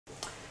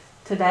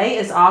Today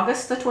is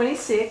August the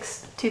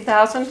 26th,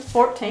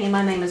 2014.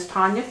 My name is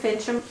Tanya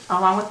Fincham,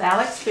 along with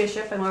Alex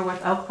Bishop, and we're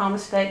with Oklahoma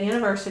State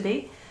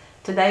University.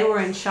 Today we're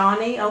in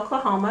Shawnee,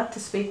 Oklahoma to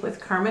speak with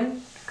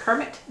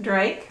Kermit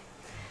Drake.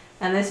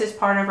 And this is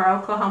part of our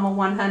Oklahoma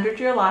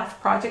 100-Year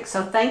Life project,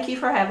 so thank you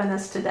for having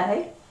us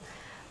today.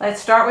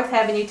 Let's start with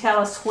having you tell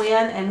us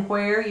when and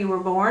where you were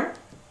born.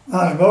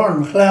 I was born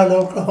in McLeod,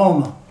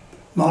 Oklahoma,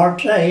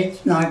 March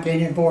 8th,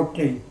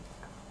 1914.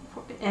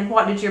 And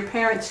what did your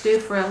parents do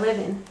for a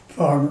living?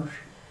 Farmers.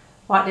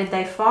 What did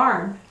they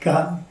farm?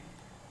 Cotton.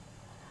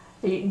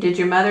 Did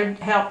your mother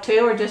help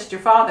too, or just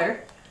your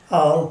father?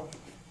 All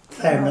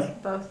family.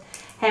 Both.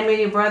 How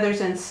many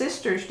brothers and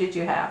sisters did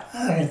you have?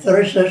 I had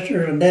 3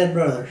 sisters and dead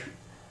brothers.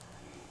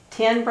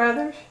 10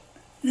 brothers?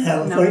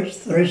 No,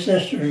 three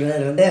sisters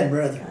and a dead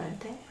brother.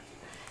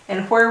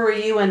 And where were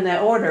you in the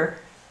order?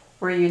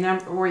 Were you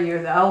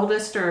the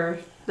oldest or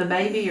the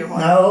baby or what?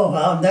 No,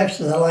 I'm next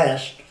to the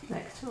last.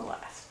 Next to the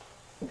last.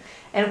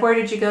 And where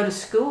did you go to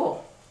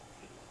school?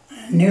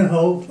 New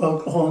Hope,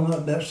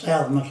 Oklahoma, just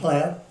south of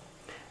McLeod.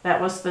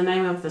 That was the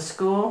name of the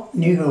school?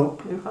 New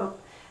Hope. New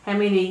Hope. How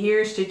many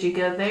years did you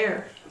go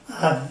there?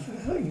 I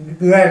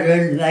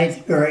graduated in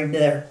 8th grade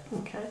there.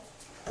 Okay.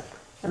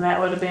 And that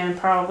would have been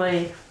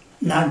probably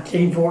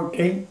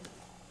 1914.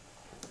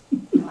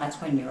 That's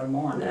when you were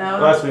born. No.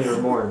 That's when you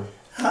were born.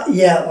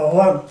 Yeah,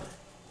 well,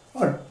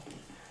 what?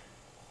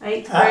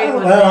 8th grade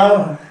would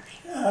have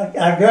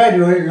I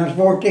graduated when I was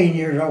 14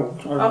 years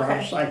old. So Okay. I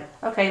was like,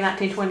 okay,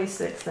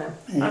 1926 then.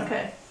 Yeah.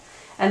 Okay.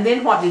 And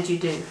then what did you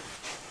do?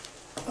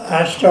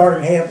 I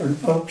started helping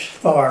folks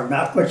farm.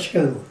 I quit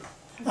school.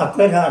 I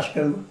quit high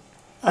school.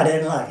 I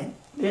didn't like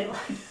it.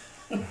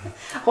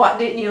 What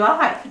didn't you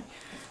like?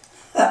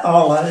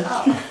 All of it.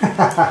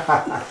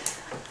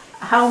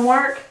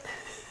 Homework?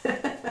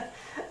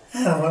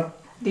 What?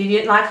 You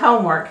didn't like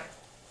homework?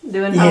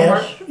 Doing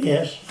homework?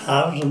 Yes,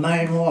 I was the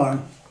main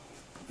one.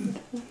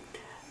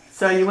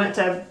 So you went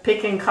to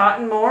picking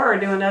cotton more or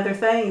doing other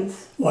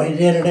things? Well, you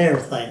did it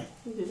everything,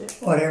 You did it.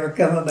 whatever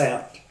come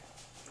about.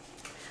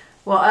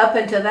 Well, up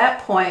until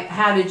that point,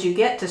 how did you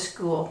get to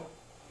school?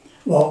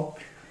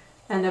 Walked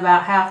And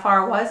about how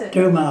far was it?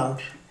 2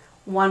 miles,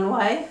 One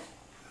way?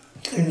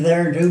 through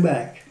there and 2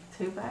 back.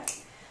 2 back?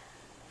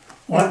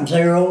 Wasn't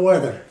zero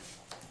weather.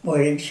 We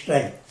didn't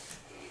stay.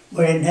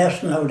 We didn't have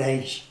snow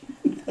days.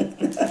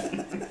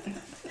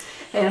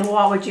 And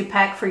what would you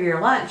pack for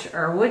your lunch,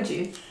 or would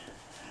you?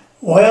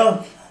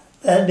 Well,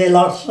 that'd be a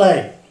lot to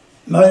say.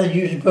 Mother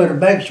used to put a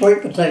bag of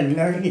sweet potato in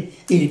there to get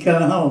you to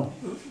come home.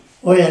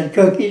 We had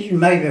cookies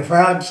and maybe a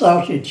fried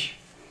sausage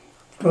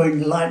between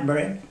the light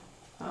bread.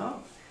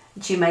 Oh.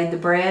 She made the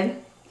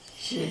bread?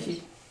 Did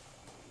you?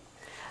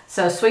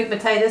 So sweet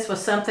potatoes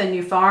was something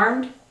you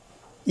farmed?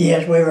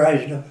 Yes, we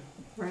raised them.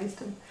 Raised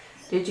them.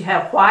 Did you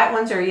have white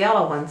ones or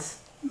yellow ones?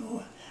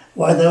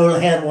 Well, they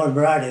only had one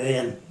variety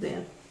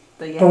then.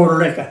 The yellow. Puerto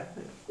Rico.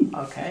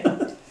 Okay.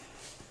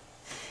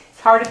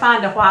 It's hard to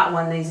find a white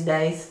one these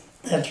days.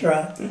 That's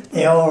right.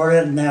 They all are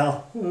in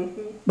now.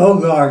 Mm-hmm.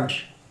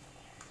 Bogards.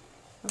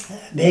 Okay.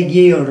 Big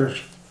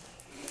yielders.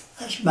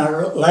 That's my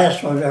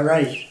last one I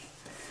raised.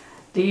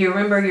 Do you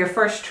remember your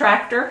first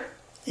tractor?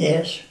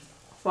 Yes.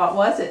 What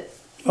was it?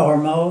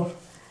 Farm off.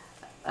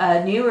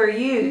 New or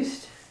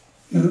used?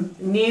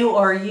 New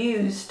or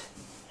used?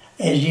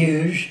 Is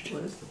used.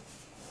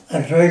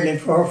 I traded it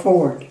for a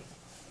Ford.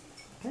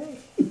 Okay.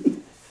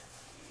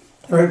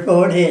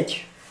 3-point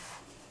hitch.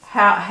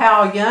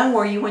 How young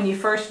were you when you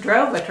first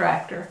drove a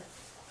tractor?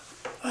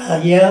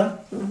 Yeah.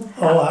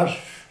 Oh, I was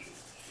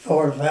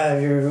 4 or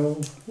 5 years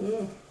old.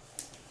 Mm.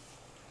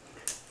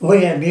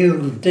 We had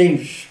mules and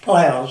teams,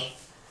 plows.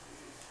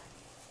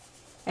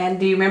 And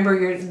do you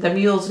remember the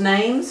mules'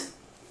 names?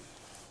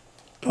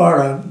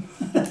 Part of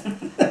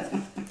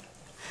them.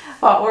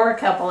 What were a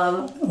couple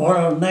of them? One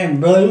of them named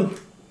Blue,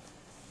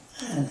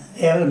 and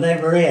the other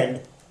named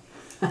Red.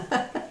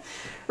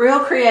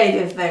 Real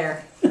creative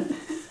there.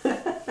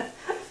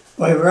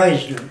 We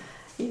raised them.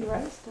 You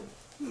raised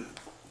them.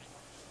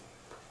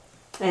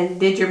 And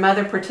did your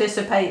mother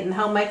participate in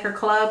homemaker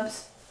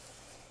clubs?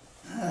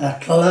 A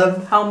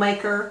club? Home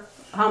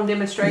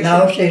demonstrations?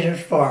 No, she's a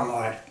farm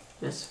wife.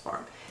 Just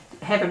farm.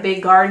 Have a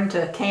big garden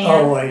to can?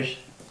 Always.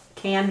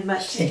 Canned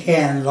much? She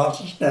canned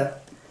lots of stuff.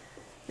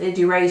 Did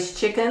you raise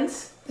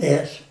chickens?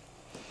 Yes.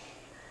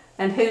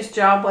 And whose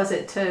job was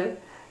it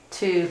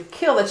to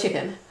kill the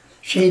chicken?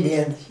 She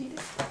did.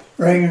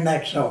 Wring her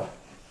necks off.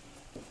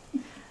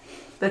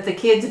 But the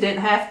kids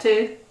didn't have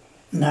to?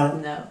 No.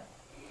 No.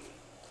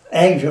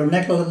 Eggs were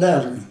 $0.05 a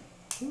dozen.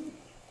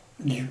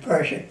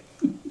 Depression.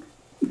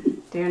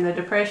 During the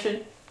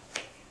Depression?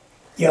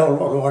 You all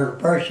know what a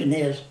depression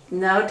is.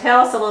 No, tell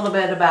us a little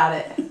bit about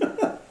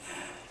it.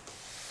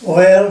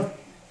 Well,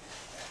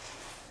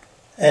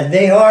 it'd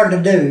be hard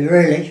to do,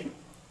 really.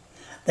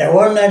 There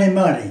wasn't any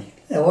money.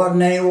 There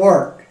wasn't any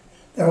work.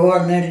 There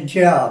wasn't any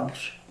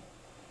jobs.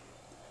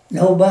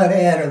 Nobody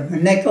had a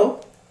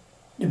nickel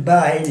to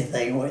buy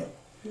anything with.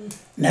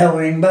 Now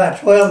we can buy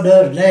 12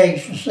 dozen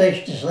eggs for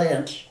 60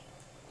 cents.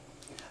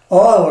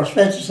 Oil was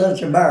 50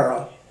 cents a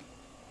barrel.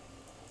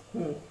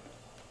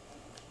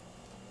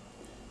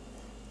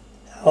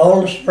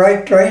 All the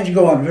freight trains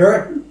going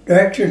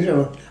directions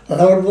are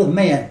loaded with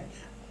men.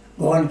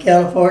 Going to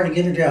California to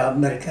get a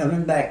job, but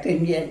coming back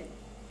didn't get it.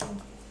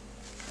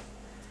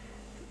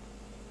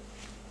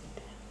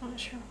 I'm not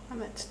sure why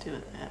that's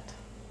doing that.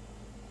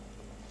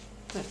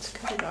 Let's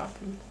cut it off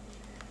and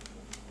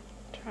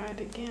try it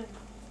again.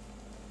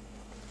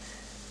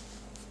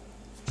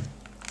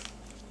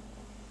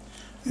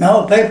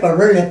 No, people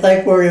really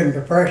think we're in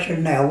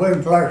depression now. We're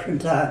in flourishing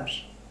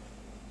times.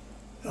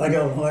 I don't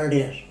know what it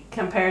is.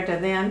 Compared to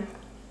then?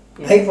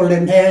 Yes. People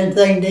didn't have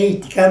anything to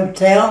eat to come to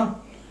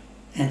town,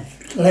 and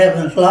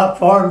 11 o'clock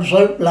farm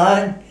soup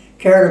line,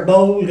 carried a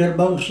bowl, get a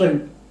bowl of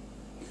soup.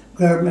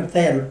 Government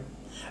fed them.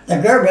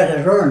 The government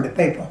has ruined the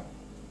people.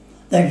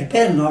 They're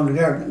depending on the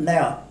government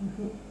now.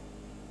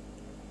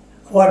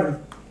 What the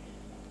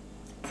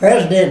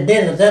president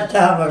did at that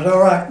time was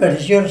all right, but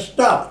he should have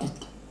stopped it.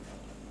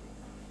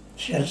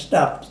 Should have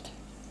stopped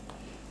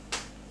it.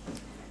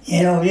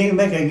 You know, you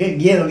can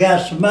give a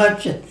guy so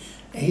much that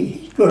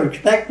he's going to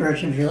expect the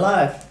rest of your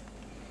life.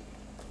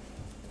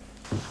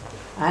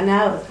 I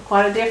know, it's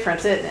quite a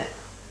difference, isn't it?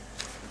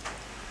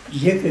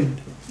 You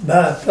could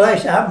buy a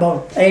place. I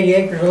bought 80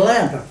 acres of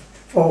land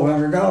for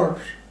 $400.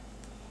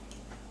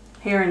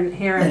 Here in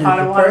And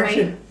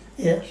Potawatomi?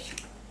 Yes.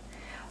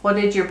 Well,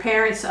 did your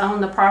parents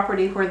own the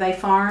property where they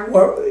farmed?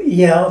 Well,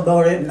 yeah, I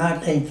bought it in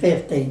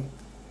 1915.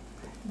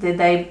 Did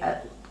they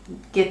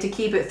get to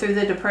keep it through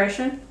the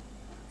Depression?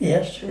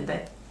 Yes. Did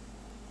they?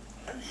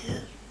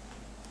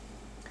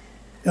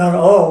 Got an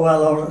oil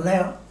well on it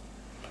now.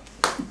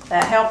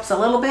 That helps a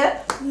little bit?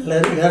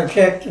 Got a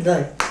check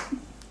today.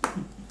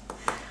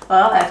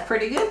 Well, that's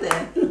pretty good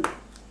then.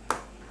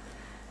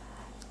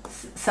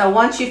 So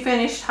once you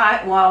finished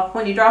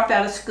when you dropped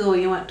out of school,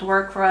 you went to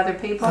work for other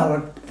people? I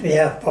would,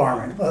 yeah,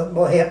 farming.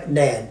 Well, help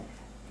Dad.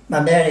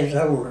 My daddy's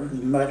older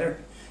than Mother.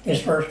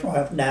 His first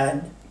wife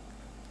died.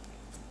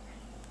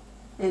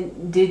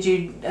 And did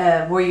you,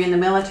 were you in the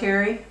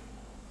military?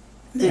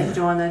 Did you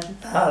join the?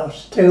 I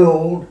was too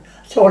old.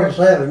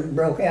 27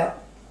 broke out.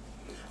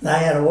 And I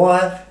had a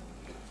wife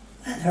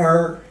and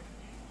her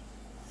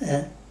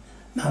and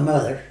my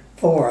mother,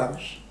 4 of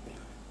us.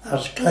 I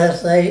was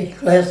Class A,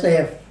 Class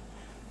F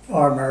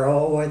farmer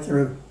all the way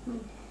through.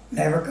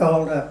 Never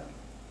called up.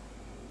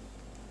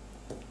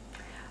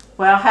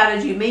 Well, how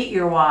did you meet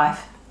your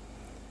wife?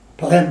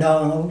 Playing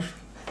dominoes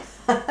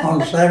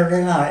on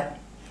Saturday night.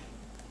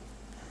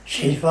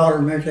 She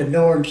followed me to the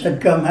door and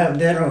said, "Come have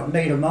dinner with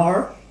me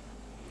tomorrow."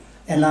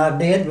 And I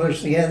did,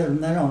 was together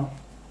from then on.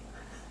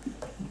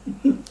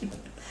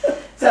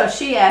 So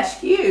she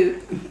asked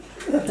you.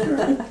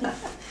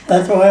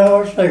 That's the way I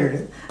always figured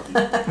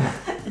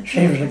it.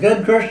 She was a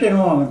good Christian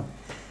woman.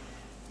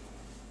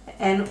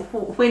 And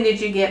when did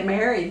you get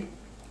married?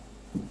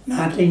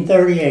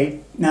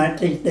 1938,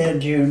 19th day of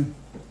June.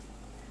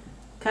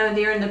 Kind of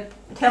during the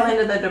tail end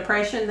of the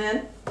Depression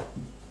then?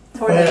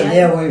 Toward the Well, end?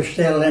 yeah, we were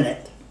still in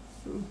it.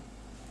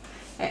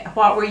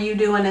 What were you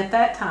doing at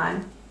that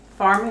time?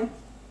 Farming?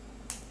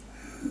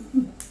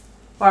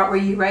 What were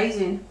you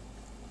raising?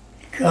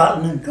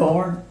 Cotton and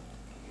corn.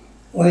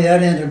 We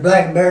got into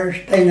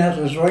blackberries, peanuts,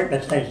 and sweet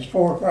potatoes,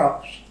 4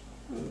 crops.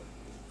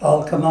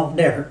 All come off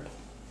different.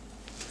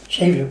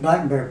 She was a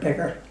blackberry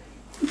picker.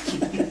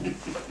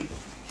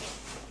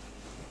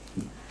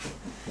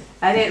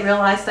 I didn't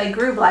realize they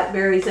grew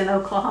blackberries in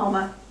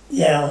Oklahoma.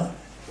 Yeah,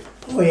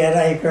 we had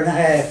an acre and a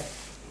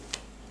half.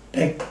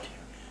 Picked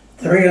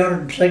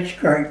 306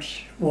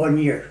 crates one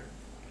year.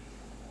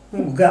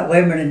 We got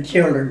women and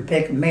children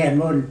picking, men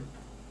wouldn't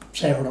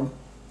sell them.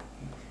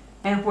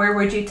 And where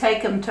would you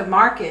take them to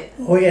market?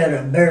 We had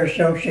a bear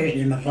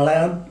association in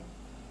McLeod.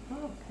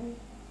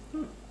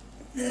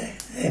 Okay.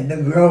 And the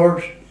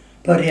growers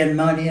put in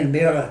money and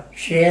built a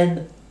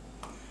shed,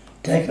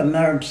 take them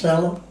there and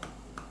sell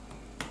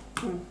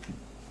them.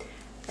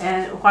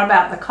 And what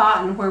about the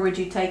cotton? Where would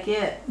you take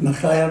it?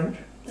 McLeod,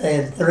 they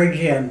had 3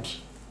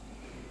 gins.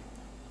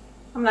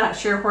 I'm not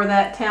sure where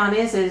that town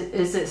is.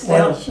 Is it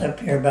Well, still? it's up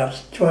here about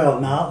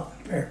 12 miles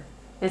up here.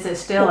 Is it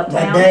still a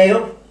By town?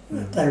 Dale,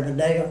 up there by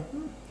Dale.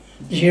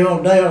 Did you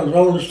know Dale is the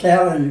oldest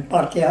town in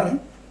Pot County?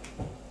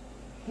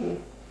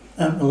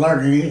 I'm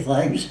learning new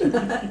things.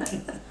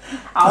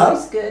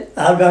 Always good.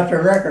 I've got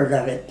the record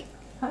of it.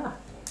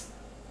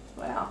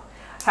 Wow.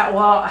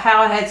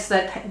 How has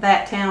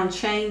that town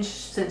changed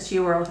since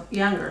you were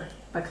younger,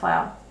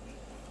 McLeod?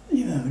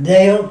 You know,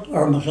 Dale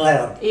or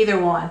McLeod? Either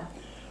one.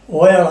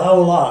 Well, a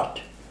whole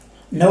lot.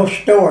 No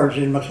stores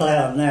in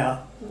McLeod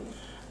now.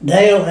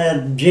 Dale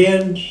had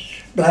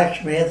gins,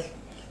 blacksmith,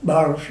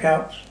 barber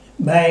shops,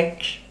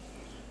 banks.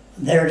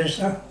 They're just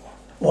a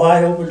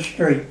wide open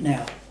street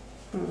now.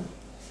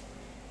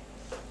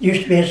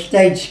 Used to be a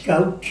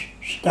stagecoach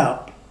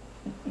stop.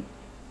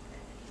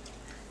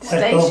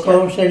 Let's go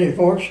Close City,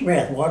 Fort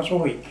Smith once a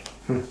week.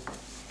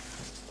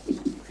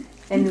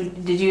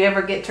 And did you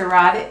ever get to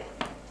ride it?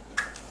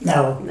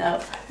 No,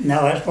 No.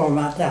 no, that's for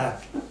my time.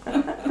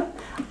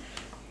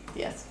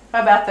 Yes.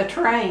 How about the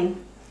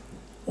train?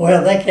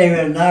 Well, they came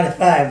in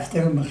 '95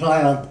 through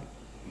McLeod.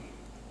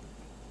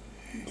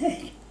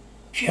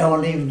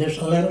 Shawnee was just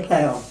a little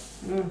town.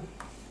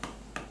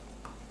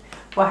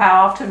 Well,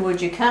 how often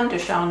would you come to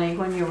Shawnee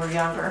when you were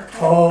younger?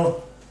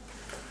 Oh,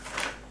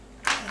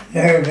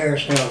 very, very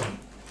seldom.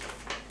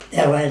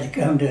 Now we had to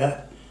come to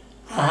a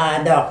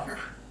high doctor.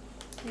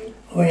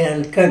 We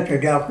had a country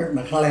doctor at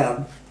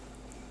McLeod.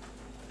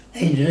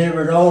 He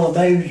delivered all the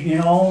babies, you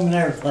know, home and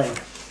everything.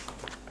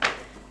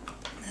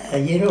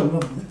 You know,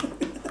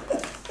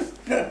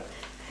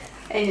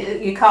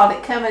 And you called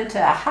it coming to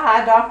a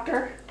high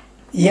doctor?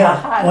 yeah,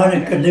 high one doctor.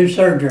 that could do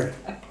surgery.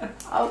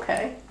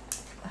 Okay,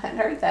 I hadn't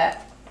heard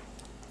that.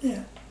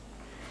 Yeah.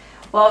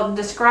 Well,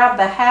 describe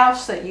the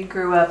house that you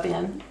grew up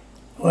in.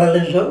 Well,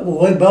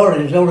 we bought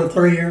it, it was only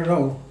 3 years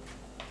old.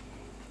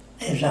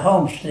 It was a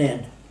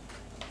homestead.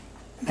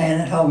 Man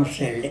that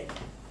homesteaded it.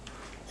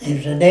 He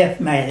was a deaf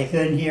man, he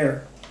couldn't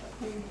hear.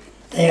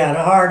 They had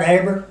a hard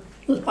neighbor,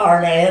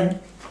 hard hand,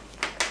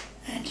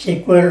 and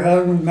she quit her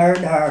husband and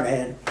married the hard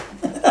hand.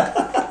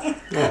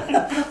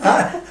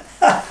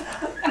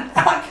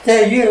 I can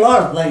tell you a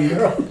lot of things,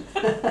 girl.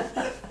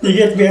 You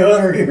get to be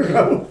 100 years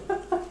old.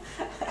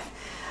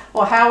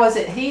 Well, how was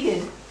it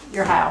heated,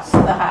 your house,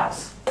 the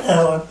house?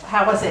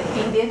 How was it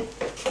heated?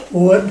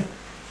 Wood,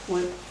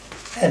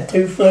 With had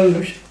 2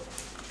 flues,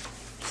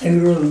 2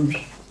 rooms,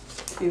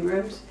 2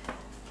 rooms?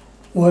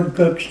 wood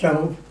cook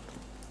stove,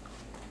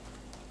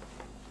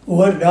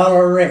 wood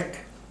 $1 a rick.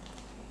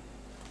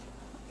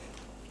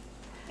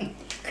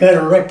 Cut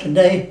a rick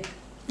today,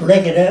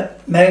 lick it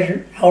up, measure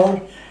it, haul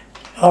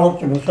it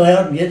to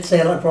McLeod and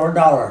sell it for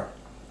 $1.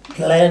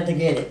 Glad to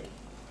get it.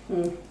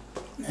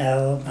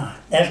 No,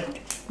 that's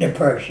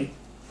depression.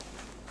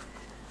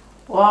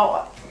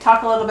 Well,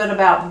 talk a little bit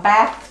about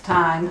bath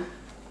time.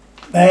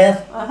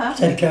 Bath, Uh-huh.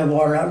 set tub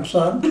water out in the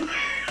sun.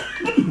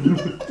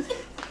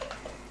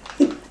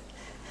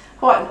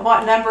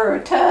 What number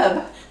of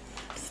tub?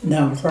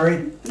 Number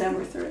 3.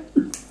 Number 3.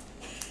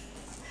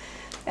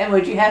 And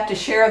would you have to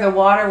share the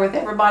water with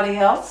everybody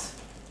else?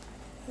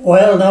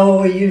 Well,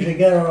 no, we usually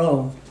got our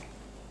own.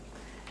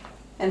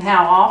 And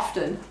how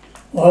often?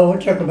 Well, we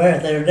took a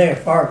bath the other day,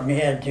 as far as we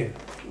had to.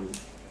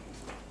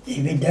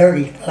 It'd be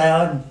dirty,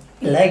 cloud,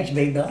 legs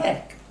be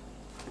black.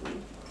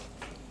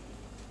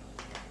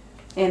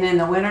 And in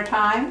the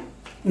wintertime?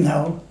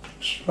 No,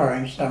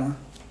 spring, summer.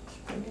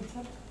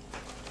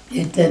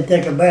 You did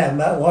take a bath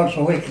about once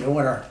a week in the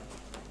winter.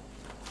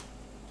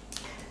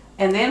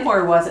 And then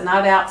where was it?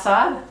 Not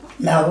outside?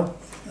 No,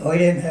 we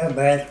didn't have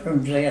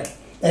bathrooms then.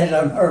 That's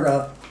unheard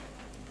of.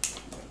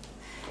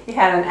 You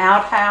had an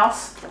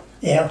outhouse?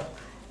 Yeah,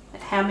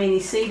 How many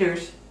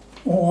seaters?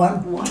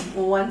 one.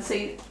 One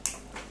seat.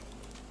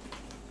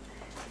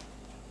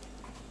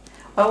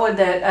 Well, would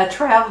a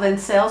traveling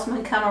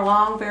salesman come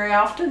along very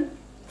often?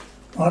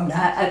 What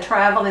now? A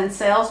traveling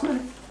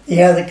salesman?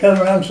 Yeah, they come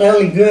around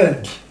selling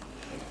goods.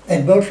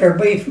 They'd butcher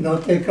beef and go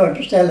to the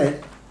country, sell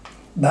it,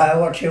 buy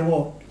what you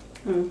want.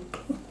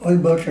 We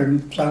butchered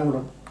and sold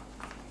them.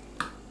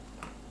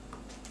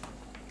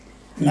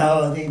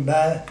 No, they'd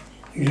buy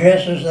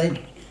dresses, they'd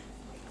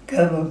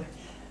come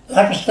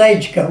like a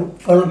stagecoach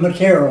full of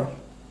material.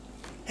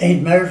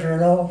 He'd measure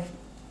it off,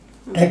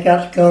 pick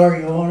out the color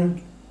you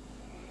wanted.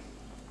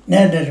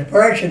 Then the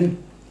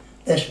depression,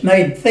 that's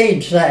made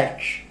feed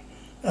sacks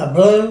of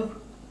blue,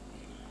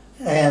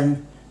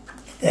 and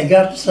they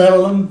got to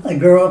sell them, the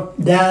girl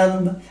dye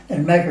them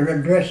and make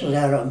her dresses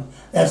out of them.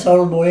 That's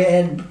all the way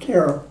had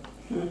material.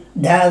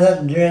 Dye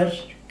that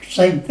dress,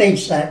 same feed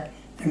sack,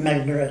 and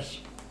make a dress.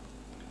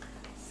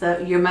 So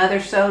your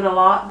mother sewed a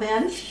lot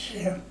then?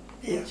 Yeah,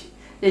 yeah.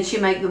 Did she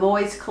make the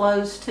boys'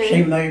 clothes too?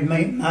 She made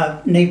me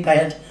my knee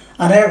pads.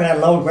 I never had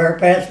long pair of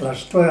pants till I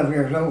was 12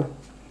 years old.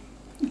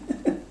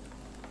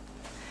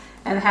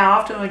 And how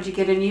often would you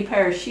get a new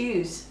pair of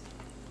shoes?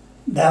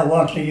 About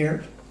once a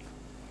year.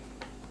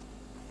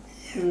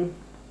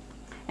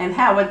 And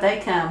how would they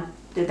come?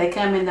 Did they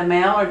come in the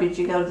mail or did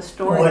you go to the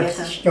store and Went get to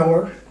the them?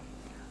 store,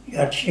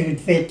 got shoes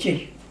fit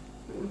you.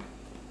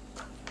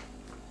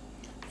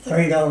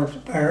 $3 a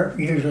pair,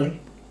 usually.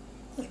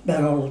 That's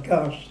about all it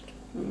cost.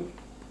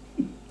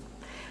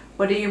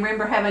 Well, do you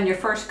remember having your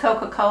first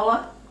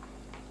Coca-Cola?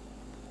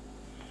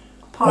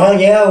 Well,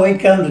 yeah, we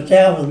come to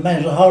town with a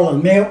man's a haul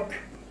of milk,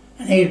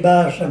 and he'd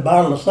buy us a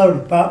bottle of soda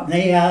pop,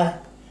 knee-high,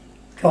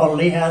 called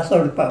a knee-high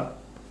soda pop,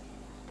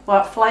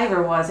 What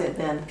flavor was it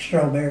then?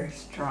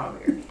 strawberries.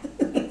 Strawberry.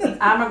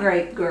 I'm a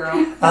grape girl.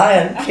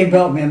 She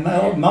brought me a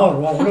malt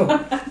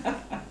water.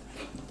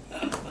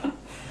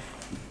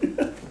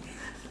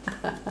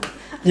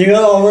 You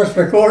got all this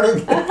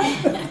recorded?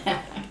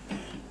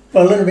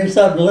 Well, it'll be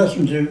something to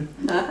listen to.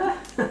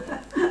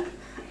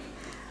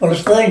 Well,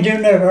 it's things you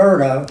never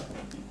heard of.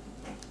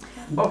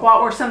 Well,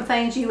 what were some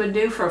things you would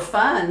do for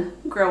fun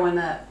growing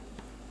up?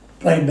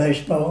 Played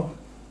baseball.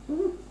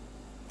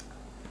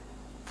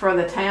 For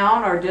the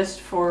town or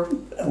just for...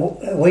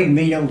 We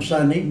meet on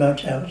Sunday at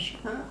Butch House.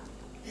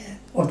 Yeah.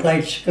 We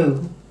played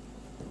school.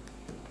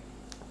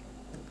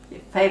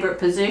 Your favorite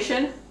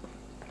position?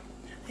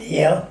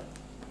 Yeah.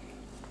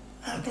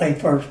 I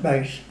played first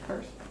base.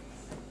 First.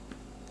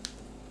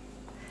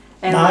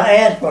 And My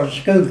aunt was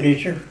a school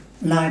teacher,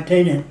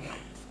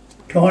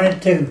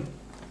 1922.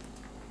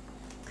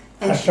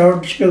 I And,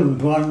 started school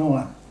at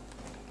 1-1.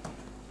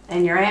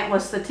 and your aunt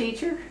was the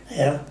teacher?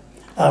 Yeah.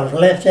 I was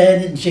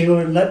left-handed and she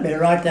wouldn't let me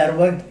write that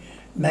way.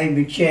 Made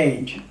me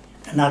change.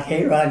 And I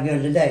can't write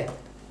good today.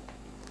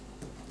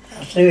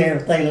 I do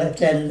everything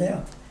left-handed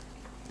now.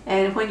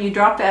 And when you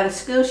dropped out of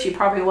school, she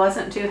probably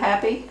wasn't too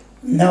happy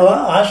No,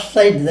 I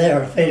stayed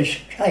there,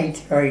 finished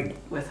 8th grade.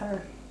 with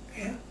her.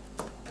 Yeah.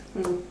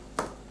 Hmm.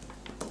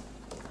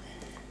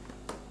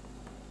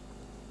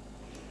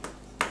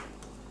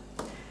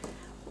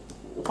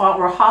 What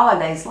were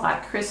holidays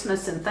like,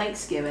 Christmas and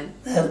Thanksgiving?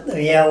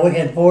 Yeah, we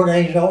had 4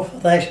 days off for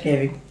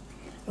Thanksgiving,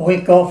 a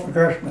week off for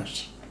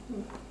Christmas.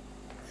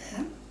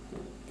 Yeah.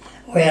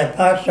 We had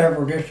pot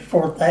supper just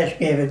before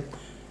Thanksgiving.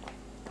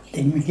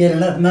 Didn't get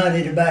enough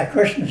money to buy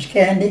Christmas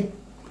candy,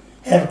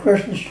 have a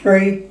Christmas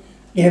tree,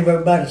 give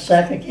everybody a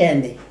sack of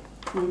candy.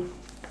 Hmm.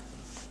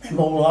 Them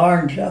old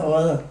orange,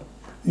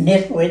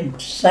 knitweed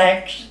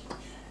sacks,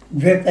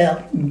 drip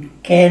out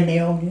candy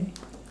on you.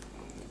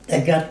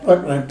 They got to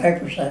put them in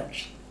paper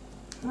sacks.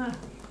 Huh.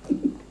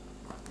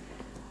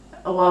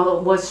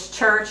 Well, was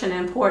church an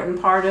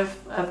important part of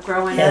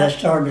growing Yeah, I up?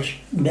 started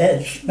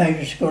Dad's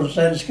major school,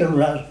 Sunday school,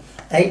 when I was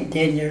 8 and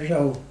 10 years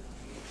old.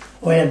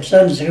 We had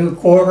Sunday school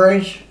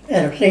quarterlies,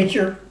 had a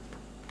teacher.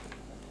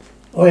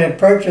 We had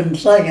preaching and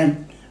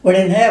singing. We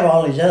didn't have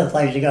all these other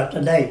things you got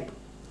today.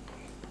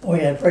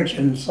 We had preaching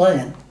and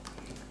singing.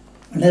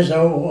 When this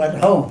old went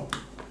home,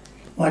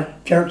 went to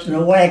church in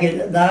a wagon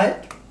at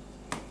night.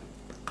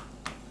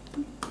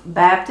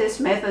 Baptist,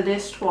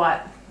 Methodist,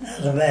 what?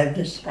 As a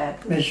Baptist,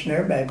 Baptist.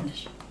 missionary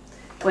Baptist.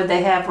 Would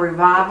they have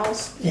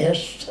revivals?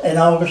 Yes, in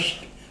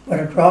August,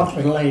 when the cross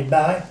was laid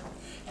by.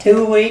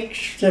 2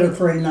 weeks instead of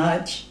 3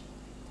 nights.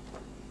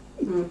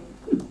 Hmm.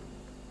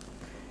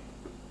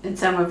 And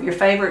some of your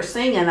favorite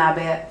singing, I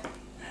bet.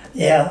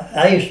 Yeah,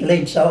 I used to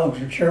lead songs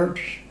in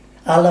church.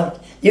 I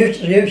used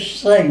to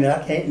sing,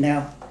 but I can't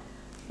now.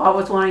 What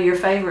was one of your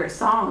favorite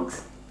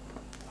songs?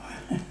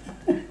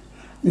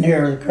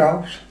 Near the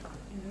cross.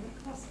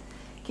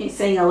 Can you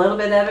sing a little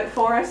bit of it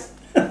for us?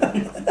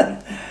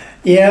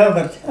 Yeah,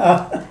 but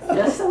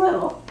Just a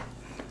little.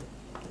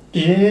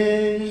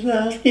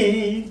 Jesus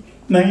keep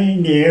me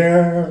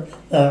near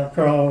the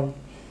cross,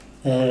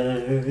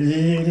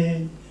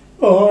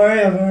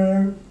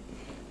 forever.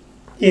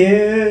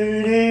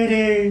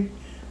 You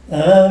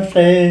the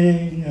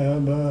sing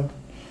above.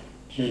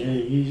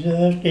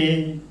 Jesus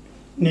keep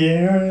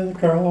near the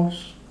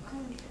cross.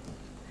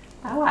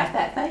 I like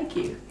that, thank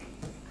you.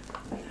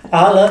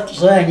 I love to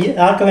sing.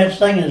 I commenced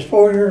singing as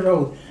 4 years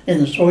old in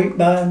the sweet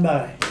by and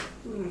by.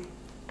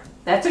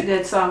 That's a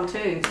good song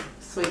too,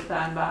 Sweet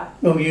By and By.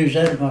 We'll use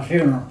that at my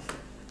funeral.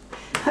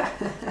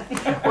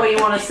 Well, you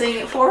want to sing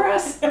it for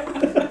us?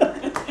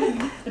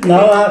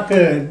 No, I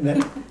could,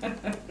 but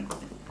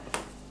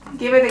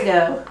Give it a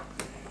go.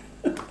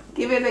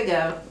 Give it a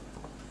go.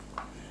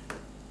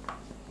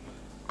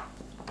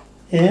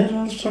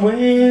 it'll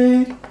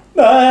sweet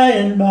by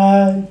and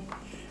by.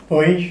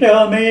 We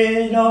shall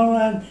meet on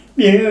that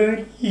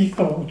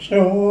beautiful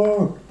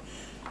shore.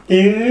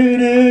 Do.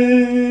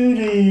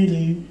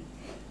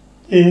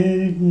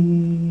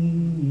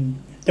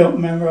 Don't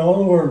remember all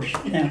the words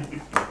now.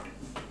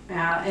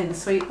 Now, and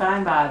Sweet By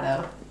and By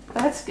though.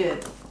 That's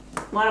good.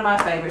 One of my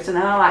favorites. And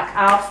then I like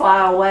I'll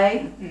Fly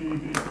Away.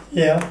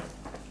 Yeah,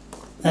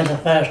 that's a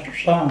faster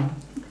song.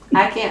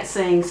 I can't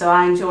sing, so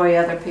I enjoy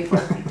other people.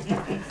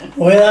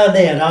 Well, I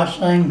did. I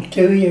sang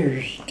 2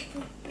 years,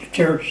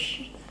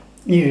 church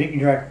music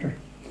director.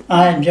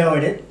 I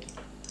enjoyed it.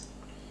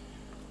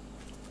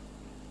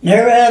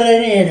 Never had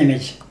any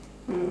enemies.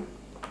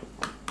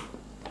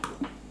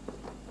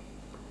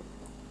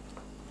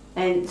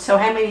 And so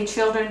how many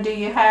children do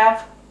you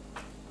have?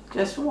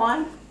 Just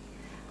one?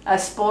 A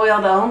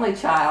spoiled only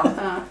child,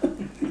 huh?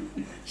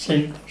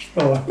 See,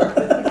 spoiled.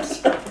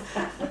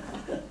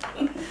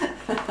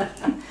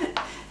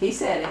 He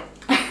said it.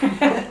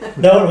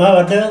 Don't know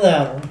how to do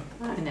that.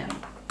 I know.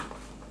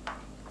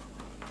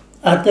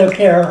 I took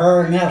care of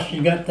her, and now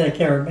she's got to take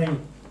care of me.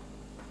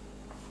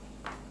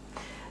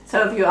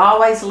 So have you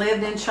always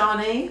lived in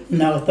Shawnee?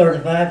 No,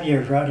 35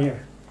 years right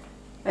here.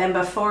 And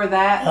before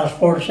that? I was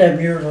 47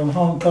 years on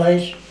home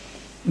place.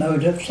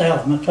 Moved up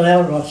south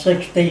McLeod, about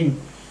 16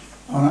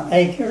 on an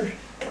acre,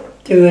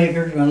 2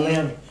 acres, and I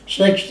lived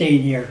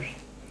 16 years.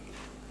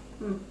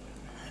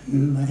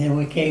 And then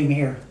we came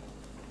here.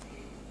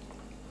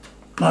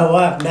 My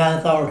wife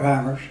died of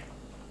Alzheimer's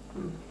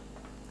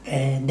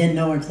and didn't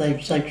know anything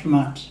for 6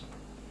 months.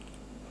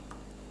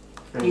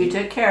 You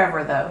took care of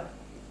her though.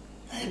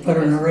 They put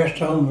her in a rest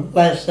home the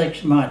last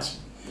 6 months.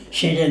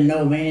 She didn't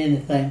know me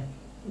anything.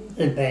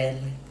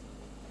 Badly.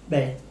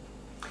 Bad.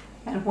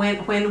 And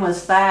when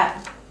was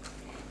that?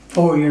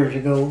 4 years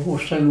ago, or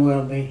soon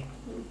will be.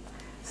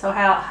 So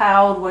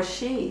how old was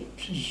she?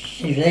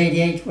 She was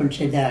 88 when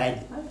she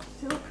died. That's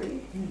still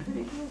pretty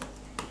good.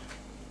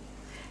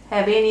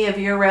 Have any of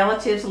your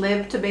relatives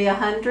lived to be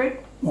 100?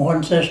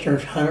 One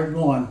sister's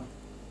 101.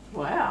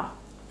 Wow.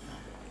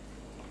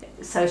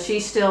 So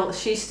she's still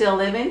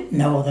living?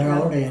 No, they're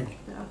all dead.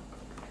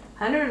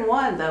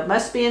 101 though,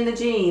 must be in the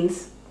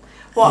genes.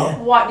 Yeah.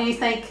 What do you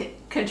think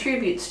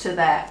contributes to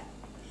that?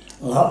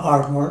 A lot of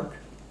hard work.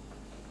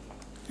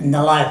 And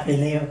the life they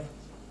live.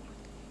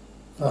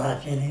 The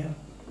life they live.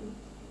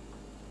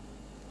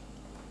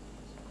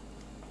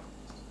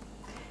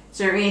 Is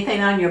there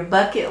anything on your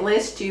bucket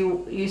list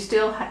you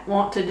still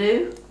want to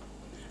do?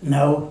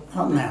 No,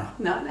 not now.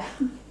 Not now.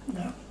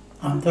 No,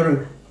 I'm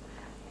through.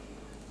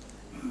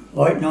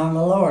 Waiting on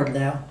the Lord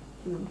now.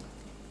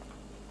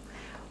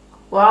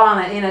 Well,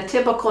 in a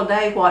typical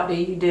day, what do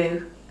you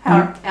do?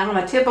 On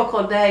a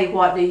typical day,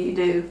 what do you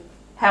do?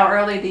 How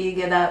early do you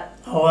get up?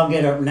 Oh, I'll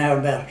get up now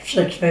about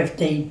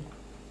 6:15.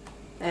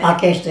 I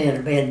can't stay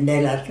in bed when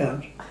daylight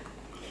comes.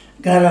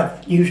 Got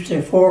up used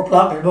to 4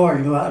 o'clock in the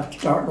morning to go out and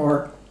start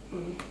work.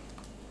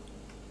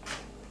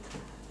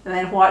 And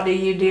then what do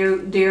you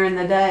do during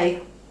the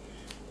day?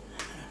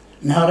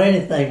 Not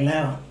anything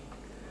now.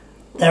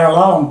 They're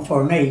long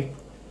for me.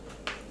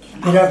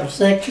 Get up at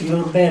 6 and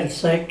go to bed at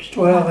 6,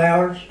 12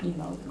 hours. You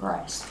mow the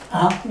grass.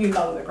 Huh? You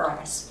mow the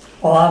grass.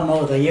 Oh, I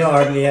mow the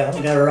yard, yeah.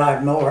 I gotta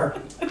ride more.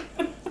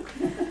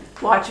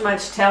 Watch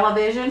much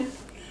television?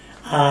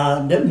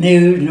 The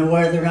news and the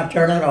weather, and I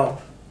turn it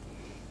off.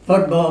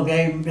 Football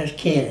game, just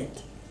kid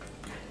it.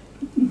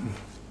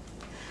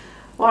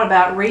 What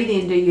about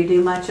reading? Do you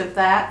do much of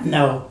that?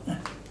 No,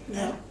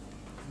 no.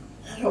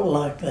 I don't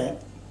like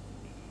that.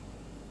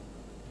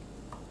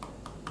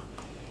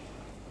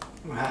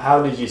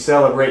 How did you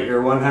celebrate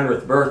your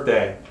 100th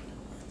birthday?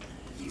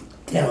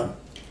 Tell him.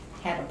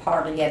 Had a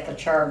party at the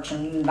church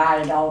and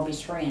invited all of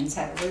his friends.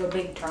 Had a real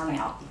big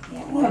turnout. Yeah,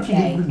 Why don't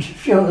okay.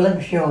 you let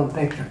me show a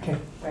picture too.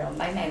 Well,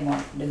 they may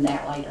want to do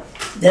that later.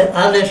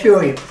 I'll just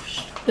show you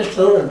just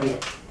a little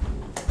bit.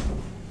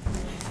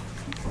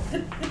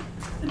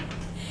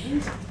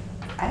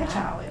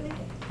 Agile.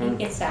 He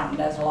gets out and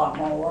does a lot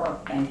more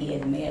work than he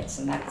admits,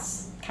 and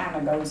that's kind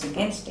of goes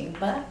against him.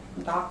 But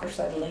the doctor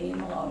said leave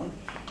him alone.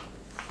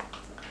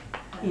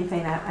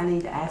 Anything I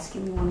need to ask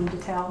him you want him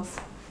to tell us?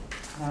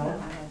 No, I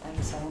don't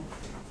think so.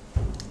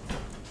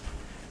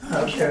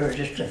 I'll show you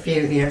just a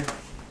few here.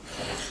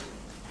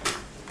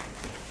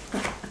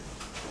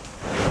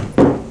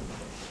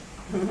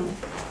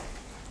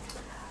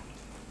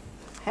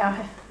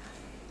 How?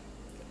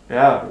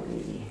 Yeah.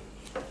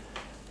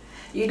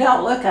 You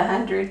don't look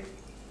 100.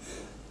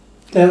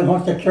 Tell them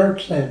what the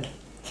church said.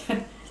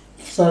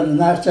 So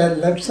then I said,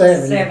 look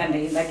 70.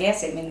 70s. I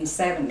guess him in his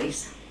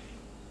 70s.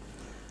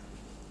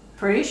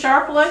 Pretty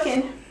sharp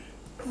looking.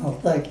 Oh,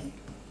 thank you.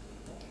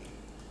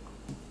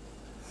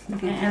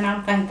 And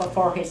I'm thankful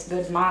for his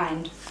good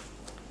mind.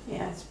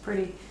 Yeah, it's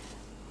pretty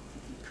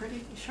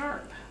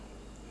sharp.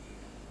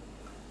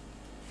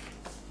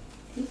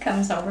 He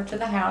comes over to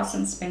the house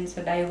and spends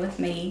the day with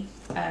me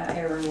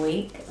every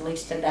week, at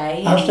least a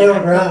day. I still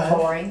cook drive.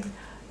 for him.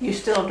 You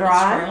still He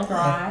drive? still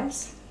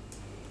drives.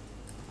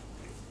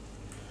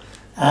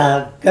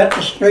 I got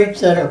the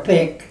streets that are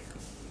picked.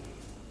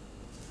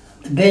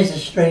 The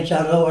business streets,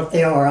 I know what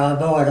they are. I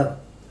avoid them.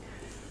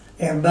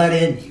 Everybody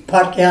in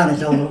Pot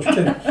County's on those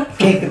two.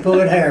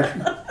 Kickapoo and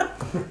Harrison.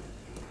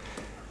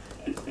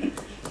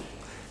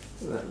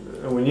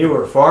 When you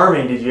were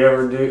farming, did you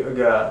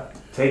ever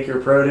take your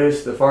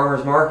produce to the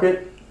farmer's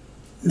market?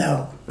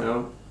 No,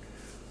 No.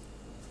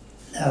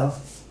 no.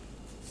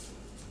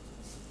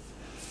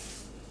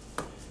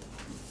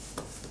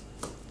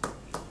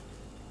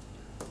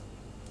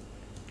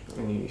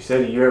 And you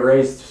said you had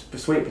raised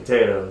sweet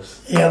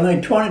potatoes. Yeah, I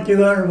made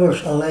 2,200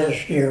 bushel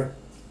last year.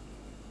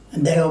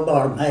 And Dale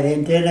Bottom had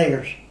in 10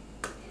 acres.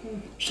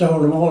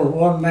 Sold them all to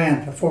one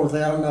man for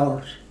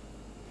 $4,000.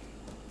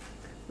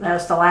 That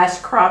was the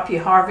last crop you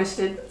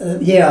harvested?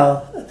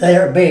 Yeah,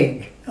 they're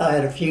big. I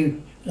had a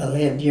few that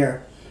lived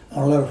here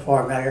on a little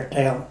farm out here in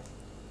town.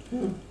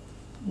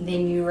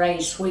 Then you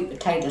raised sweet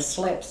potato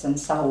slips and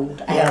sold.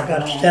 Yeah, I after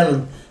got that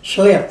selling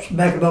slips,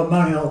 make more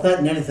money off that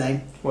than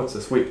anything. What's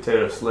a sweet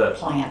potato slip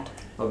plant.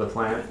 of the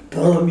plant?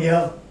 Pull them,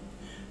 yeah.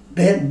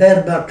 Bet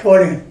about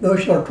 20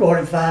 bushel or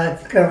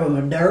 25, cover them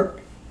with dirt.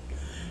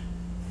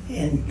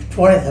 And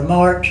 20th of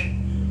March,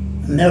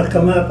 and they'll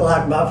come up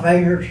like my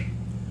fingers,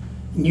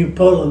 and you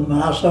pull them,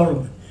 and I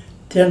sold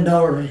them $10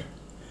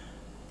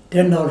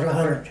 a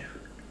hundred.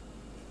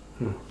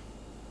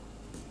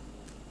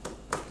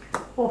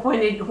 Well, when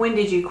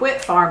did you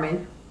quit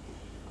farming?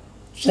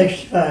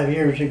 65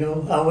 years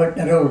ago, I went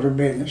in the dozer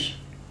business.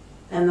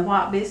 And the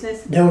what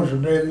business? Dozer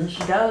business.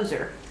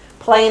 Dozer.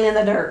 Playing in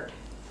the dirt.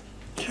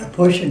 So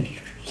pushing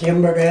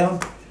timber down.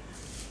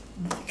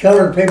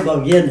 Colored people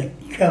are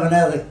coming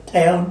out of the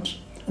towns.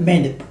 I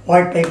mean, the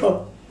white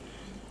people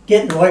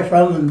getting away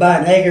from them and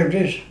buying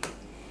acreages.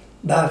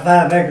 Buy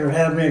 5 acres,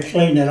 have them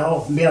clean it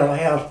off and build a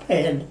house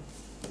pad.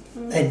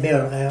 They'd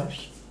build a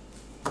house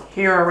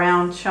Here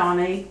around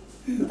Shawnee,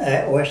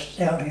 at west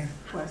down here.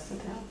 west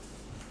of town.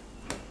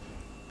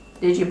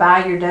 Did you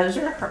buy your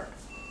dozer? Or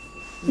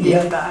did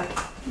Yeah. you buy?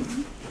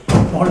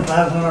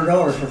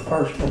 $2,500 for the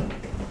first one.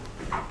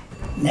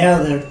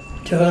 Now they're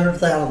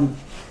 $200,000.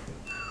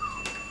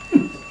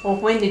 Well,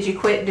 when did you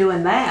quit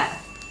doing that?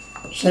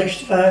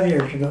 65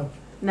 years ago.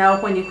 No,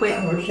 when you quit,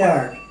 I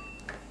retired.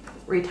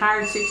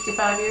 retired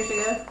 65 years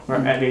ago? Or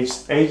at age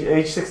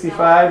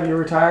 65, you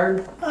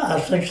retired? I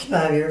was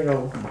 65 years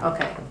old.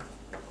 Okay.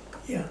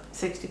 Yeah.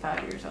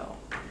 65 years old.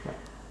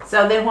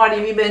 So then what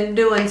have you been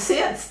doing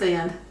since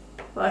then?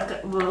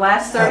 Like the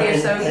last 30 or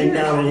so Ain't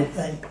done years?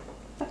 anything.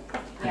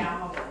 You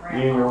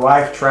and your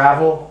wife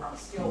travel?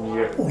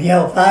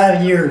 Yeah,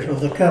 5 years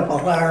with a couple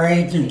of our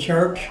age in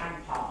church.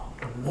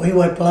 We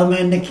went plumb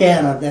into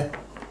Canada.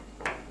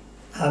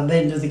 I've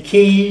been to the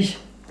Keys,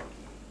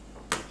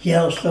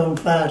 Yellowstone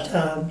 5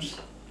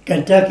 times,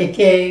 Kentucky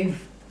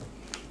Cave.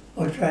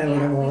 We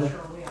traveled everywhere.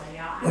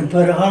 We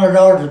put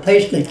 $100 a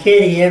piece in the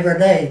kitty every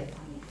day.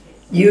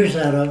 Use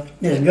that up.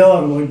 It's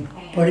gone. We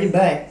put it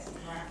back.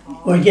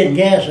 We get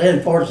gas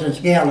in 4 cents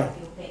a gallon.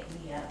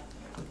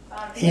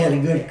 He had a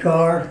good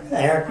car,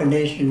 air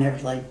conditioning,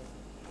 everything.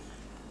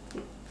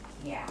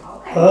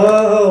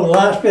 Oh,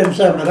 life's been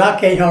something. I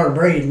can't hardly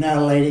breathe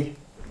now, lady.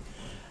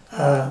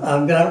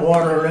 I've got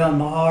water around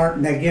my heart,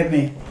 and they give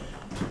me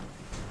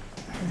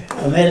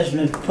a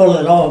medicine to pull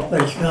it off,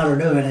 but it's not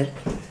doing it.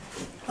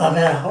 I've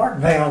had a heart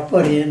valve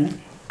put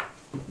in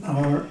my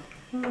heart.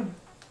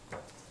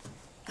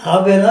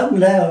 I've been up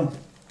and down,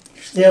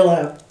 still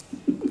up.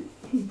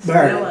 Still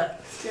Barely.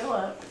 up. Still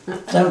up.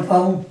 Some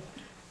phone.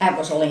 That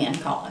was Lynn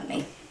calling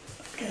me.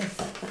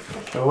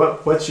 So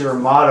what's your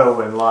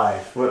motto in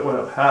life?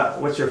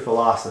 What's your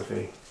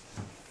philosophy?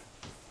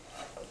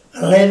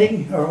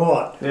 Living or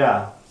what?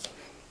 Yeah.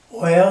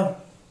 Well,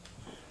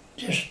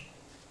 just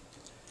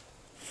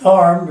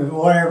farm or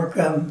whatever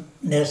come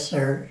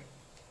necessary.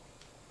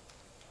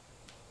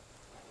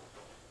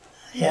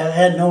 Yeah, I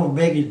had no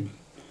big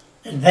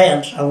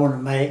advance I want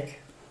to make.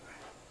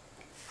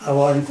 I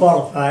wasn't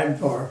qualified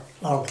for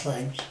a lot of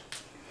things.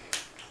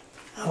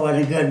 I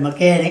wasn't a good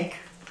mechanic.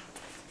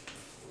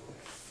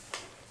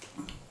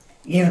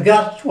 You've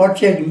got what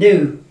you can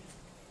do,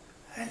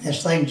 and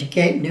there's things you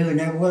can't do and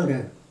never will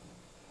do.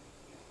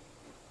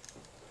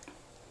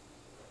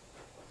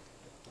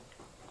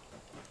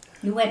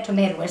 You went to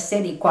Midwest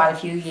City quite a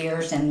few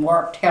years and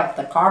helped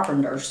the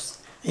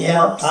carpenters.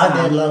 Yeah,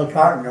 I did a little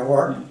carpenter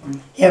work.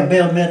 Yeah,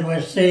 built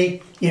Midwest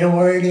City. You know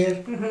where it is?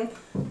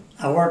 Mm-hmm.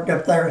 I worked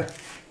up there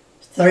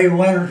 3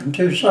 winters and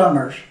 2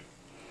 summers.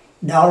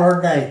 $1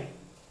 a day.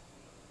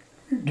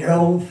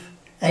 Drove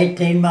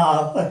 18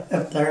 miles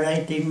up there,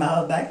 18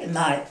 miles back at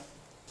night.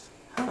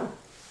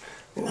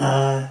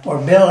 Or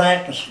Bill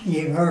Atkinson,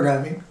 you've heard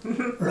of him,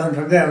 runs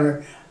for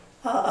governor.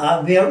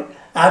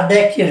 I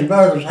decked his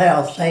brother's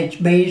house,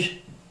 HB's.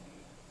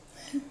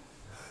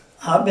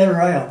 I've been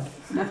around.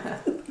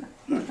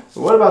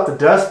 What about the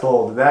Dust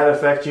Bowl? Did that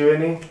affect you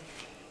any?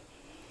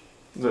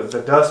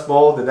 The Dust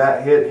Bowl, did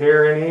that hit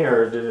here any,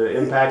 or did it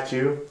impact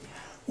you?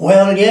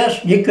 Well,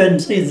 yes, you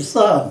couldn't see the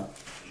sun.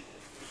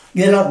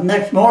 Get up the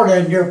next morning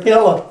and your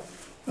pillow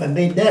would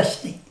be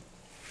dusty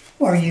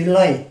where you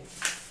lay.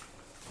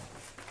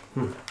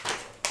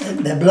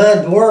 The blood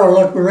of the world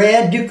looked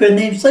red, you couldn't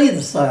even see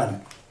the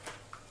sun.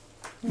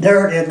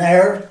 Dirt in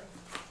there.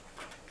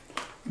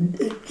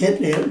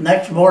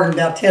 Next morning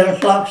about 10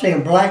 o'clock, see a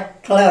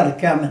black cloud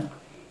coming.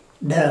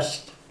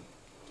 Dust.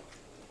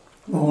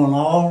 Going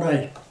all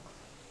day.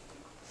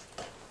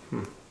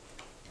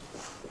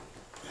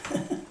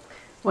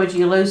 Would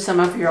you lose some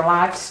of your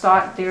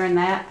livestock during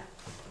that?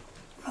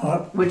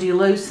 What? Would you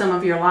lose some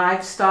of your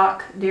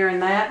livestock during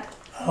that?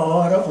 Oh,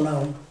 I don't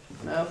know.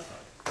 No.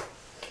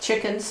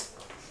 Chickens.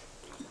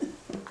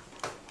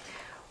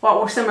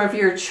 What were some of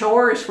your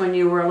chores when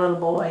you were a little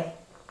boy?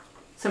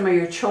 Some of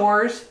your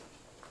chores?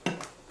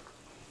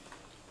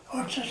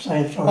 What's it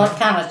say for? What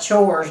kind of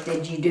chores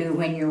did you do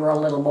when you were a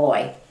little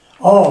boy?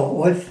 Oh,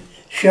 we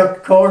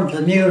shook corn to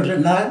the mules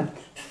at night,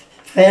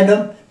 fed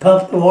them,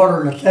 pumped the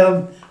water in the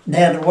tub, and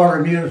had the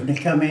water mules when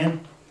they come in.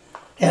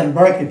 Had a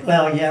breaking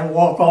plow, you had to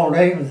walk all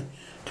day with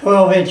a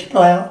 12-inch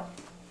plow.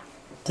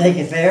 Take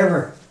it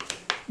forever,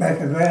 break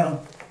the ground.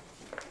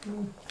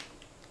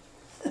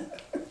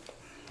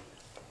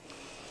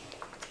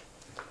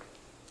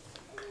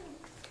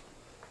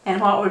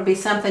 And what would be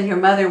something your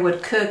mother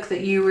would cook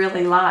that you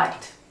really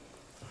liked?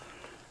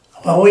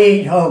 Well, we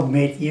eat hog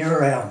meat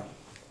year-round.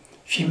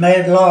 She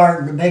made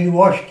lard in a big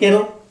wash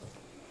kettle,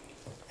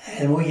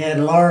 and we had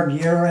lard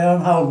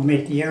year-round, hog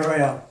meat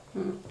year-round.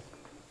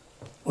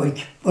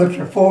 We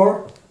butcher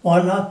 4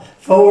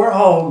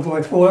 hogs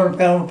with 400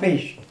 pounds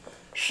apiece,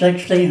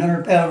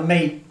 1,600 pounds of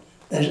meat.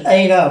 There's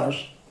 8 of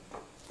us.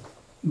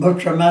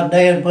 Butcher them out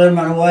there and put them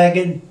in a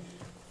wagon,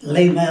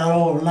 leave them out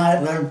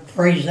overnight, let them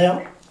freeze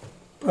out,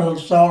 put a little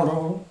salt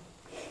on them.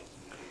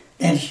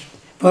 Then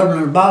put them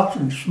in a box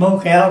in the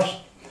smokehouse,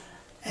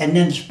 and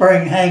then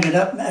spring hang it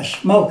up and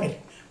smoke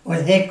it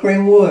with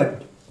hickory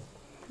wood.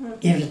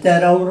 Gives it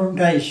that older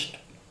taste.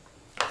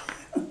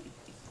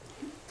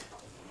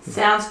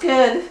 Sounds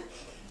good.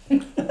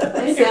 It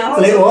Well,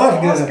 sounds it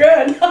was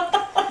good.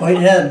 good. We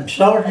had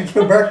sausage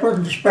for breakfast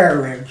and spare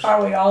ribs.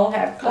 Oh, we all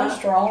have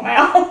cholesterol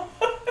now.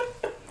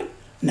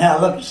 Now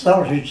look at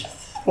sausage,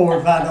 $4 or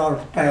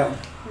 $5 a pound.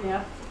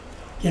 Yeah.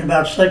 Get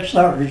about 6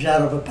 sausage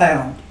out of a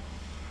pound.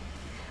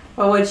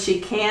 Well, would she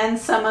can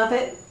some of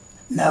it?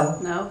 No,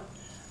 No?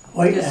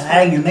 we Just-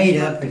 hang the meat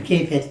up and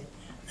keep it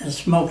in the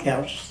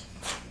smokehouse.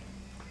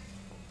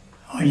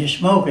 When you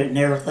smoke it and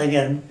everything,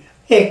 and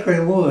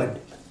hickory wood,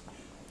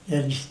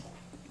 it just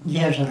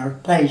gives it a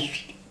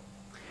taste.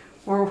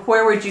 Or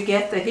where would you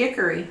get the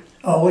hickory?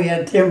 Oh, we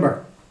had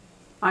timber.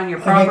 On your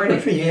A property?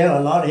 hickory, yeah,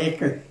 a lot of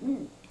hickory.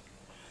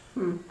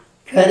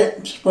 Cut it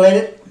and split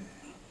it.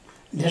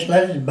 Just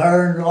let it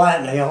burn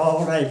lightly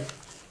all day.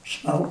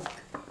 Smoke.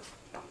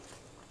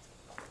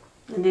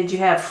 And did you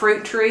have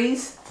fruit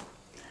trees?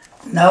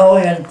 No,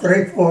 we had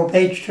 3 or 4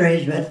 peach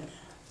trees, but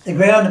the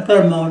ground to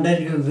put them on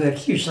didn't do good.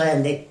 It's too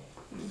sandy.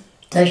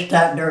 Tastes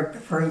like dirt, the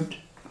fruit.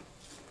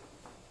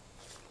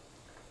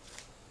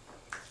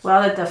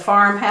 Well, did the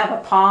farm have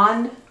a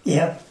pond?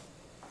 Yeah.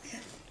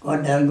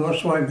 Went down and go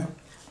swimming.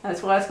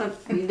 That's what I was going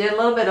to... You did a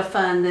little bit of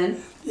fun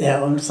then.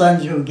 Yeah, when the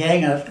sun's go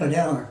gang, I'd go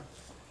down there.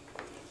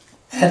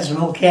 Had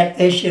some old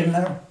catfish in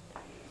there.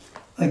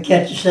 We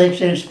catch a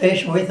 6-inch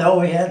fish and we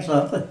thought we had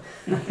something.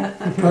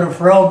 Put a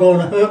frog on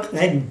the hook,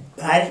 they'd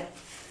bite it.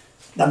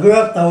 I grew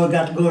up though, we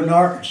got to go in the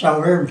Arkansas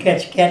River and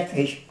catch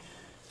catfish.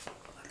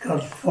 I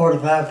caught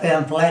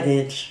 45-pound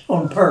flatheads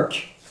on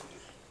perch.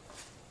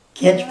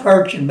 Catch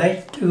perch and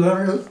bait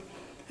 200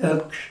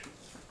 hooks.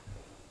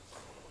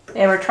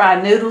 Ever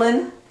tried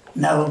noodling?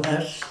 No,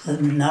 that's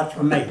not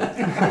for me.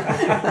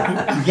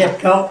 You get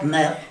caught in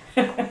that,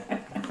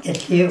 get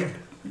killed.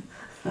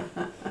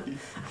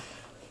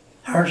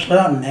 Our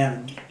son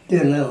now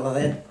do a little of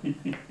that.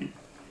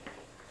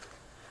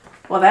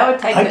 Well, that would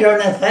take... I turn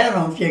that fan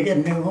on if you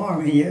get new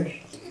warm years.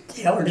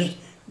 Yeah, just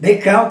be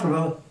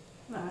comfortable.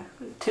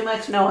 Too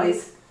much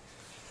noise.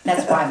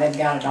 That's why they've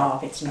got it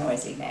off. It's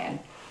noisy, Dad.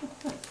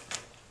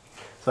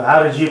 So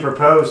how did you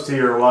propose to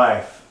your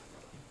wife?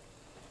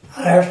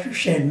 I asked her,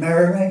 she'd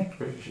marry me.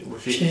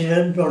 Was She she,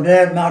 said, well,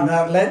 Dad might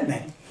not let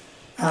me.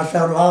 I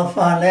said, well, I'll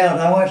find out.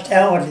 I went to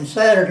town with him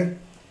Saturday.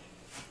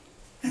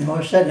 And we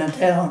was sitting in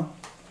town.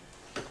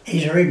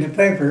 He's reading the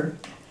paper.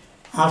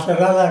 I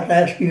said, I'd like to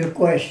ask you a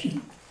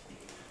question.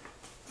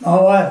 My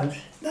wife's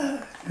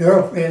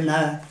girlfriend and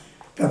I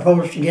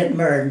proposed to get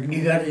married.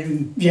 You got any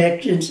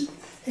objections?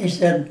 He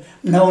said,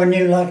 knowing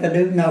you like I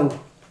do, no.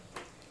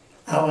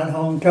 I went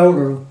home and told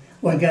her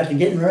we got to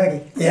getting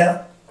ready.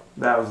 Yeah.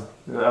 that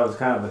was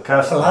kind of the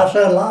custom. Well, I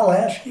said, well, I'll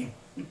ask him.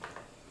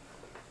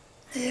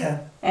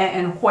 Yeah.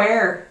 And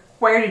where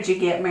did you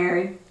get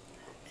married?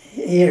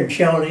 Here in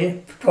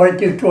Shawnee,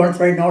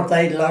 2223 North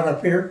 8 lot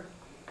up here.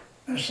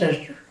 My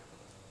sister.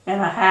 In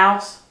a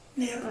house?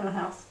 Yeah. In a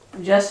house.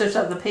 Justice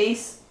of the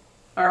peace?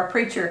 Or a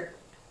preacher?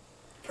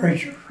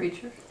 Preacher.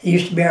 Preacher. He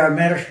used to be our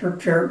minister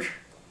at church.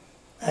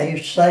 I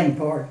used to sing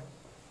for him.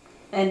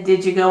 And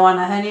did you go on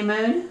a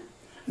honeymoon?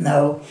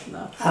 No,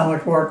 No. I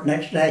went to work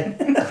next day.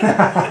 We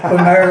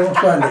married on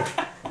Sunday.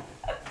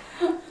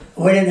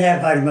 We didn't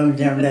have honeymoons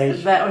them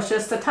days. That was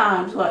just the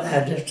times, wasn't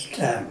it? That's just the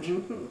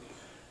time.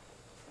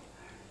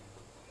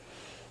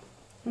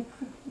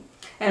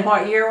 And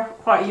what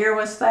year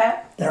was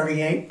that?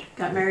 38,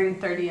 Got married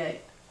in 38.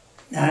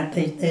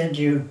 19th of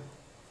June.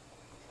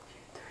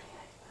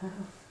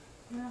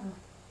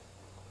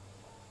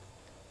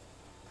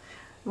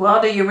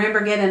 Well, do you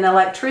remember getting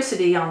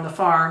electricity on the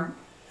farm?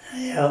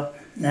 Yeah,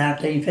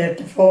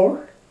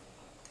 1954.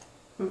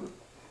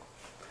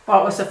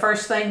 What was the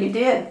first thing you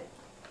did?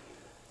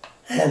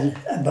 And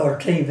I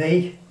bought a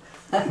TV.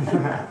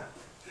 Got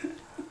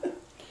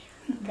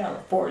a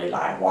 40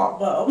 light watt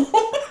bulb.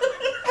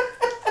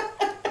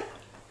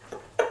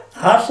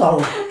 I saw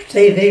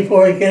TV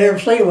before you could ever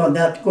see one.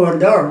 Got to go in a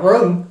dark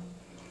room.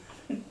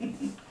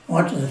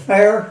 Went to the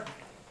fair.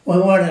 We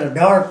went in a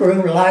dark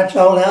room, lights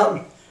all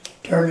out.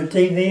 Turned the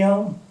TV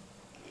on.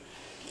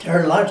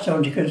 Turned the lights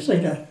on, you couldn't see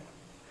nothing.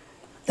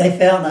 They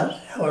found us.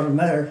 It wasn't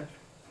matter.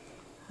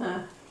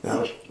 Now,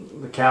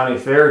 the county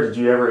fair, did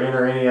you ever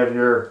enter any of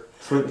your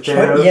sweet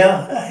potatoes?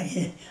 Yeah,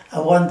 I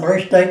won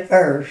 3 state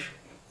fairs.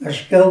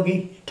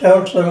 Muskogee,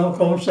 Tulsa, and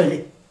Oklahoma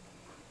City.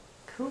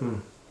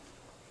 Cool.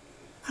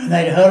 I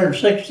made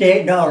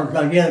 $168.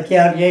 I gave the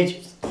county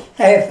agent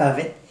half of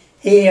it.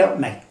 He helped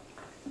me.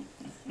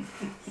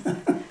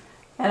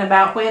 And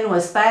about when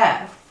was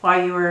that?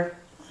 While you were...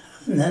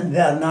 And then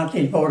about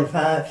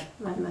 1945.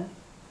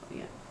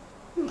 Yeah.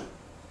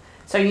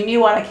 So you knew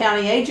what a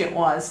county agent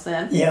was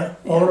then? Yeah,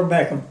 Walter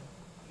Beckham.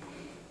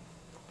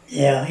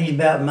 Yeah, he's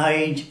about my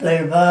age.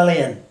 Played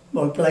violin.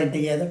 We played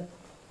together.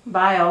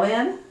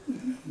 Violin?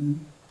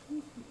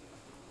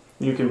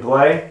 You can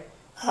play?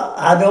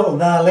 I don't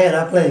violin.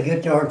 I play the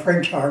guitar and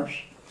French harps.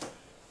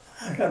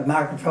 I got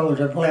microphones.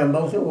 I play them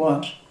both at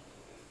once.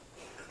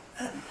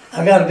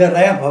 I got a good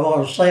amp I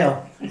want to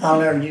sell. I'll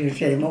never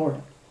use it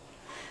anymore.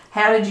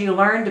 How did you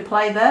learn to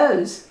play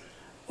those?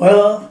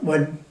 Well,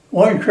 when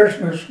one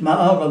Christmas, my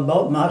uncle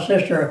bought my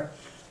sister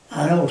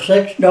an old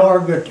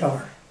 $6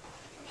 guitar.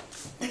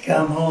 They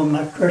come home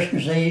on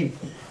Christmas Eve,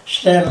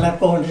 standing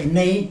up on his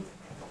knee.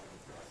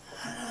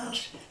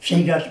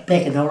 She got to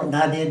picking on it, and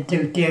I did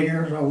too, 10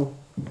 years old.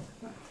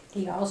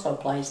 He also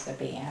plays the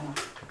piano.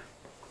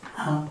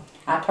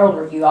 I told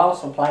her you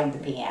also played the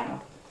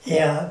piano.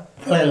 Yeah,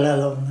 I play a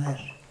little on that.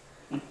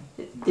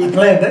 I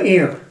play by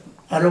ear.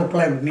 I don't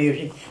play with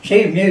music.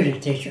 She's a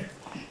music teacher.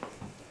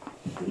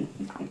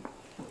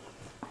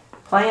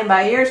 Playing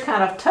by ear is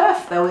kind of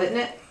tough, though, isn't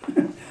it?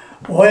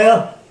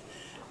 Well,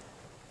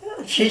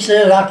 she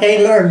says I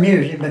can't learn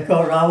music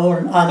because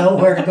I know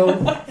where to go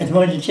and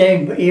when to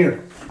change my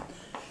ear.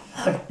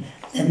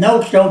 The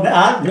notes don't.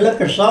 I can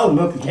look at a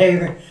songbook and tell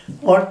you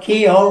what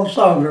key all the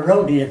songs are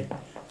wrote in,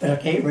 but I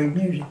can't read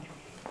music.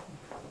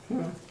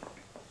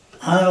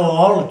 I know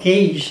all the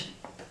keys.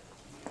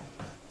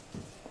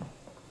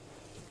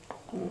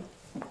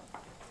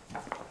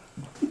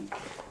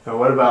 Now,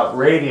 what about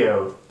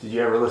radio? Did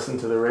you ever listen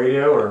to the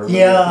radio? Or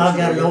Yeah, I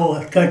got an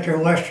old country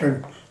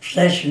western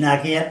station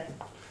I get.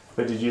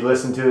 But did you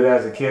listen to it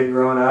as a kid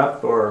growing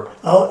up, or?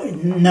 Oh,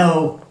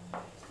 no,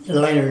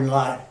 later in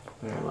life.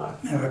 Yeah,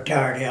 like- I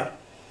retired out.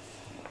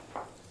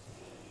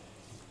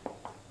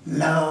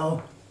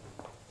 No.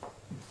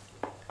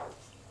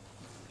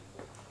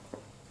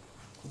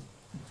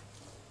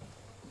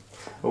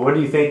 Well, what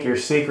do you think your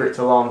secret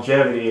to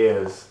longevity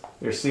is?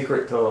 Your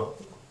secret to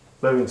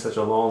living such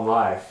a long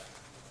life?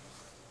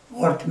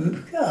 I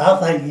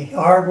think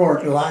hard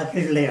work life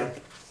is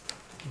lived.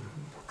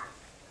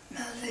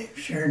 I think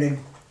sure do.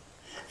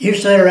 You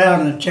sit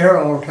around in a chair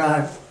all the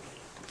time,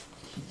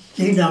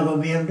 you're not going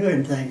to be able to do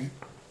anything.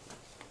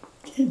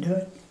 Can't do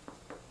it.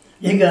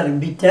 You got to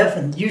be tough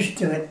and used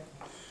to it.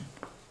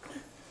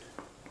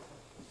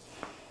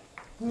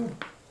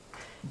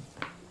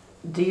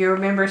 Do you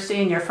remember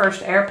seeing your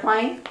first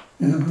airplane?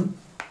 Mm-hmm.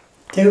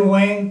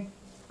 Two-wing,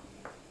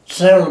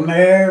 seldom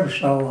air,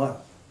 so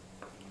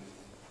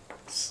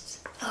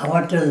I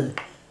went to the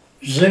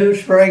Zoo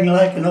Spring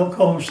Lake in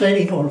Oklahoma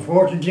City on the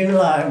 4th of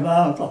July with my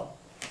uncle,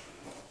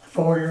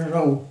 4 years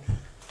old.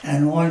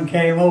 And one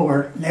came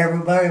over and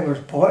everybody was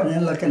pointing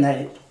and looking at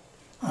it.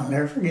 I'll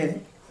never forget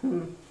it.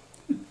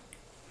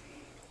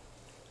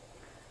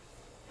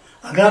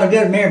 I got a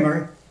good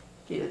memory.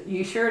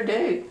 You sure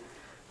do.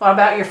 What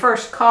about your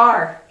first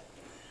car?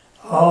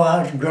 Oh,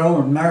 I was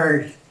grown and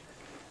married.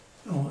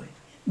 Oh,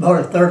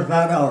 bought it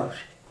 $35.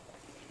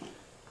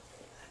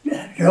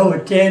 Drove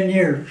it 10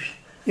 years.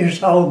 Used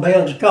to haul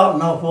bales of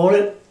cotton off on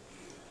it,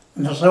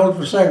 and I sold it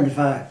for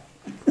 $75.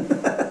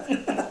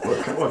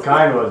 What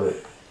kind was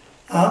it?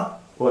 Huh?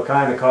 What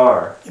kind of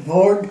car? The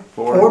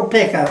Ford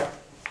pickup.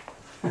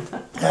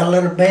 Had a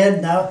little bed,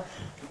 and I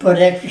put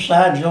extra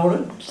sides on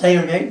it,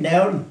 tailgate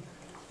down, and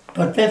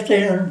put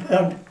 1,500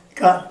 pound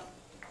cotton.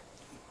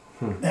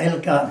 Bale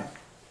of cotton.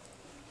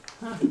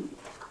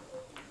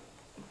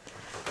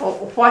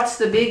 Well, what's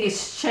the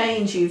biggest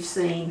change you've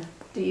seen,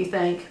 do you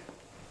think?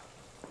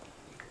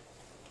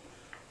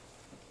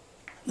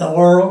 The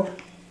world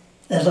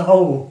as a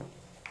whole.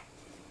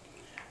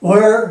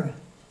 We're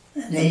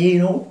in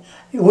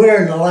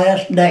the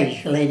last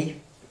days, lady.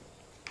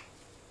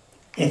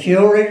 If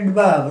you'll read the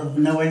Bible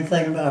and know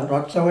anything about it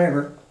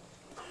whatsoever,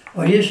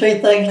 well, you see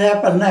things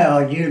happen now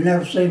you've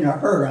never seen or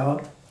heard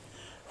of.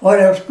 What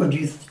else could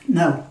you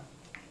know?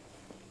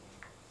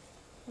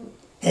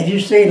 Have you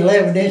seen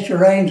 11-inch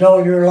rains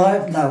all your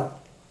life? No.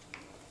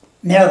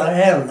 Now they're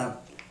having them.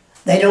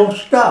 They don't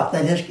stop.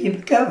 They just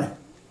keep coming.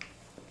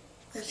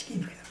 Just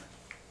keep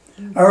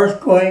coming.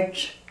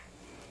 Earthquakes,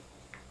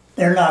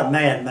 they're not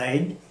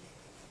man-made.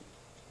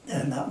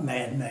 They're not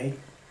man-made.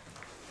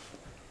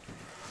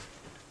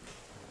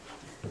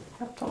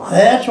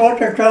 That's what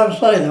they're trying to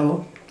say,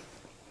 though.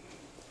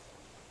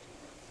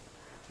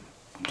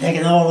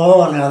 Taking all the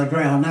oil out of the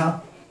ground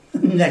now,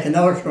 making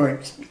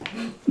earthquakes.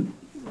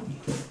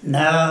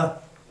 No,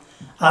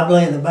 I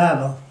believe the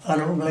Bible. I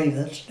don't believe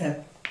that stuff.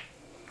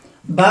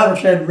 The Bible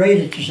said, read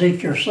it to see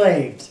if you're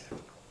saved.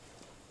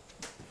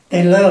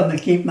 They love me,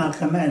 keep my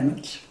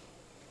commandments.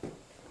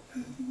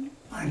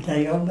 I can tell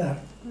you all about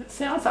it. It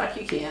sounds like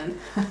you can.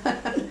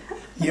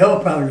 You'll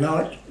probably know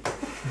it.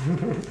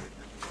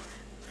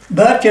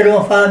 But you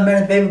don't find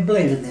many people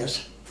believing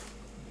this.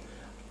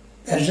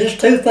 There's just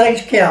two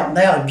things count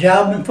now,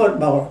 job and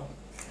football.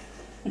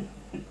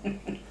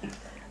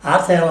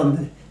 I tell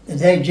them, the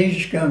day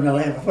Jesus comes, I'll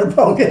have a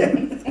football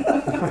game.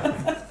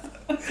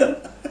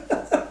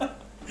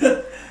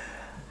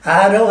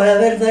 I don't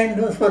have anything to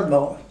do with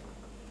football.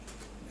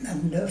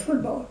 Nothing to do with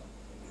football.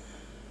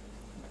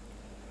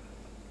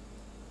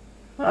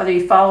 Well, do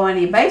you follow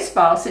any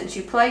baseball since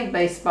you played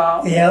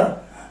baseball? Yeah.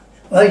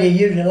 Well, you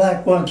usually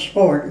like one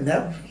sport, and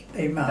that would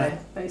be mine.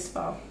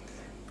 Baseball.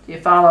 Do you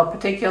follow a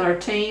particular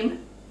team?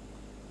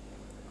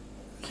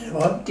 Say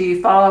what? Do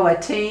you follow a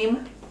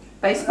team?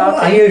 Baseball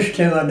team? I used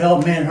to. I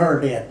don't mean her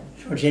did.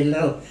 So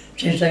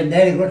she said,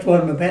 Daddy, which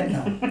one am I betting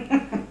on?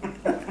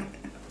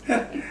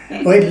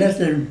 We'd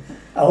listen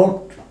to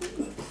old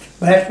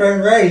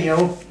Bachelor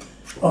radio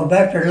on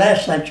back their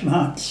last 6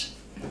 months.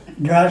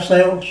 Dry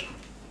cells.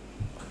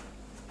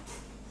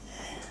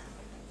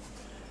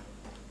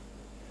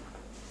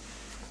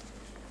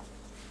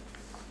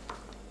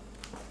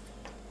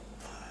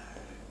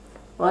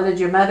 Well, did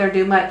your mother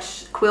do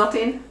much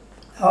quilting?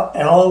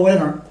 All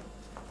winter.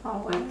 All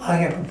winter. I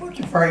have to put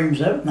the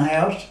frames up in the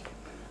house.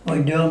 We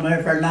do them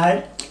every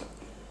night.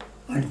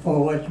 And before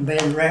we went to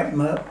bed, wrap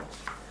them up.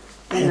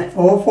 And And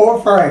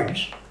four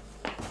frames.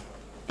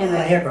 In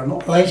I have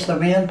to lace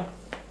them in.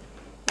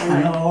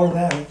 I know the, all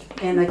about it.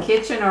 in the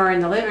kitchen or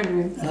in the living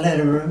room? The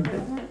living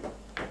room.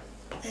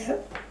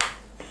 Yep.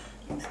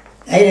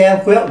 They'd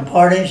have quilting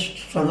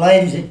parties, so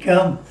ladies would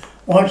come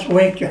once a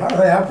week to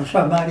hurry out for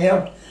somebody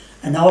else,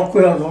 and all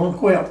quilt on a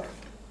quilt.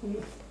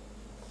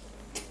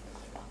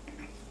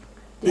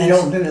 They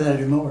don't do that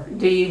anymore.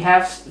 Do you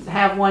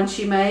have one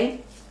she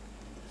made?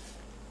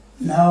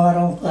 No, I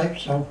don't think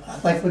so. I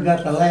think we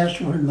got the last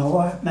one my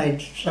wife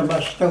made,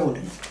 somebody stole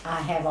it. I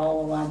have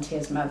all the ones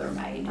his mother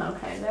made.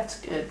 Okay,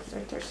 that's good.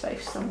 That they're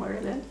safe somewhere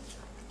then.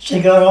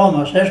 She got all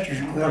my sister's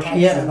quilts. I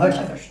She had a some bunch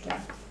other of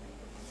stuff.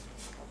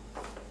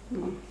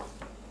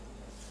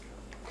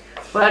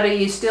 Well, do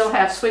you still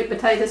have sweet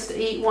potatoes to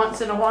eat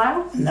once in a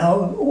while?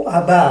 No, I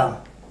buy them.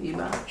 You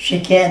buy. She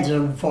cans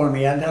them for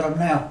me. I got them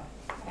now.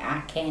 I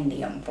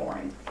candy them for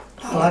him.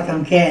 I like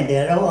them candy.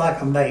 I don't like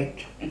them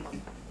baked.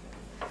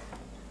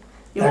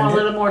 You want a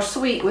little more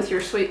sweet with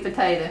your sweet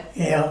potato.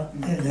 Yeah,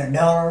 they're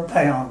 $1 a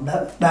pound.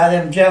 Buy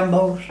them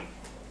jumbos.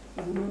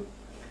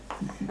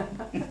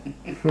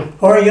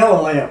 Where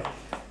y'all live?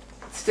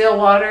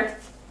 Stillwater.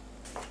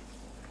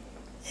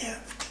 Yeah.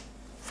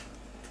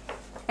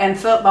 And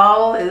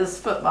football is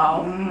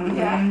football.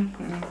 Yeah.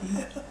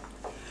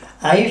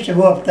 I used to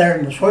go up there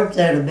in the sweet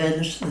potato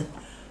business.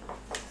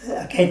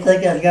 I can't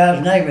think of the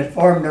guy's name. It's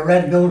for them the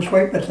red gold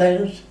sweet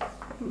potatoes.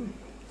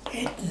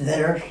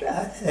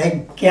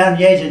 They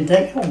County agent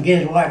get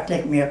his wife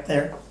take me up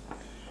there.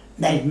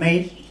 They'd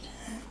meet.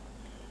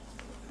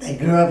 They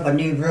grew up a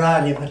new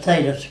variety of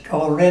potatoes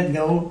called red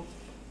gold.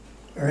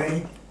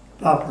 Very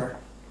popular.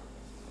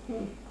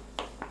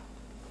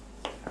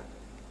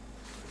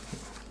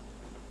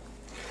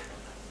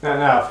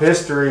 Now, if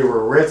history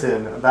were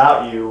written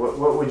about you,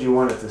 what would you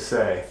want it to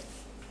say?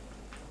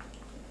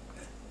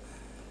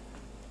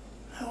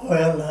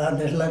 Well, I'll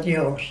just let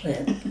you all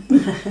say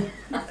it.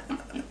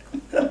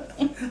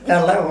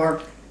 How'll that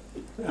work?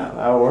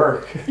 That'll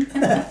work.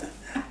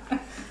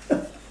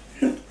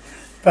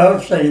 I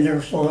would say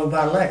there's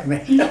nobody like me.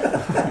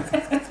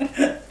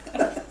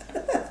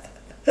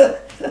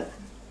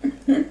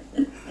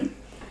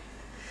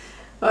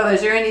 Well,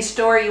 is there any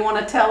story you want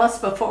to tell us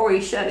before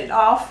we shut it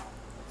off?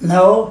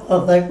 No,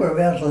 I think we're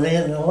about to the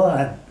end of the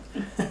line.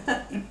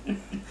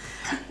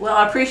 Well,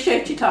 I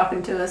appreciate you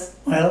talking to us.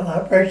 Well, I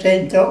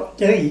appreciate talking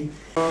to you.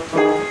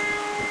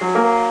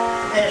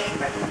 Yes,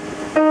 ma'am.